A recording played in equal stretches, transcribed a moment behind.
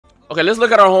Okay, let's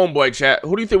look at our homeboy, chat.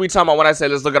 Who do you think we talking about when I say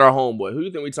let's look at our homeboy? Who do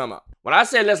you think we talking about? When I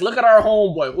say let's look at our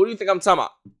homeboy, who do you think I'm talking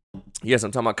about? Yes,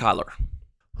 I'm talking about Collar.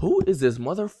 Who is this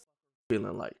motherfucker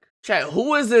feeling like? Chat,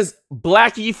 who is this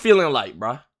blackie feeling like,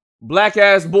 bruh? Black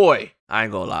ass boy. I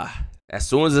ain't gonna lie. As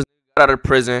soon as this got out of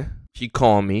prison, he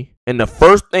called me. And the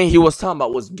first thing he was talking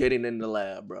about was getting in the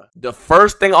lab, bruh. The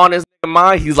first thing on his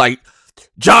mind, he's like,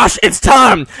 Josh, it's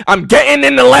time. I'm getting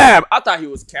in the lab. I thought he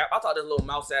was cap. I thought this little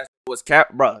mouse ass was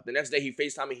cap, bruh. The next day he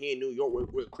FaceTimed me. He in New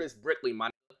York with Chris Brickley, my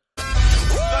nigga.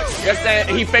 Yesterday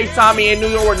he FaceTimed me in New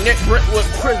York with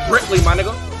Chris Brickley, my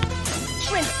nigga.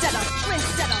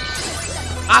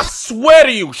 I swear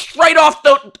to you, straight off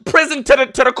the prison to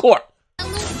the court.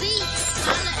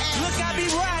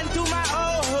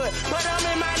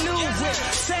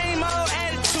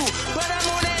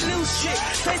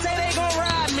 They say they gon'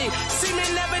 ride me. See me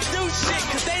never do shit,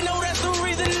 cause they know that's the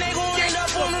reason they gon' end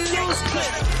up on the news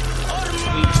clip.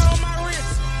 On my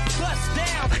wrist, bust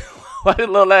down. Why did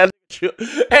little ass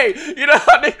hey, you know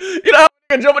how nigga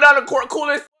jumping down the court,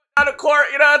 coolest down the court,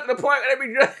 you know, to the point where they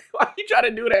be why you trying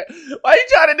to do that? Why you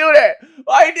trying to do that?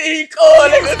 Why did he cool,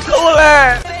 nigga? Cool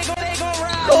ass.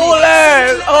 Cool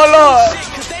ass. Oh Lord.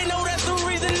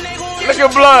 Look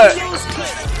at blood.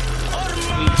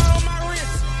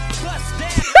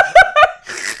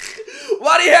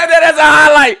 Why do you have that as a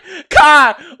highlight?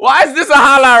 Kai, why is this a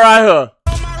highlight right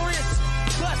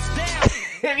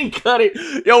here? And he cut it.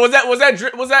 Yo, was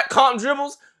that comp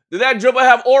dribbles? Did that dribble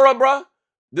have aura, bro?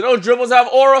 Did those dribbles have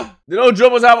aura? Did those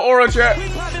dribbles have aura, chat?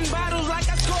 Little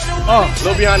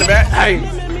behind the back. Hang,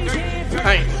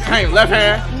 left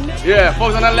hand. Yeah,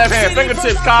 focus on that left hand.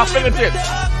 Fingertips, Kai, fingertips.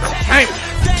 Hang.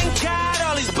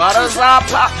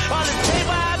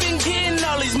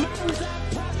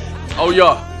 Oh,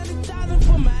 yeah.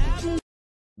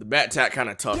 The bat tat kind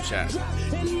of tough, chat.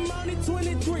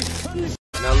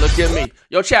 Now look at me.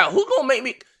 Yo, chat, who gonna make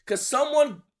me? Cause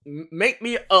someone make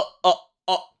me a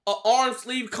arm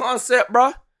sleeve concept,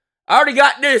 bro. I already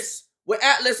got this with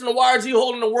Atlas and the YRG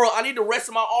holding the world. I need the rest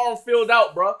of my arm filled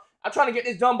out, bro. I'm trying to get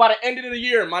this done by the end of the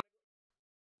year, man.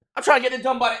 I'm trying to get it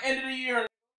done by the end of the year.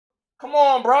 Come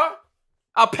on, bro.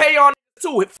 I'll pay on it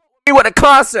too. Hit me with the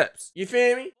concepts. You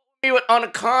feel me? On the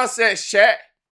concepts, chat.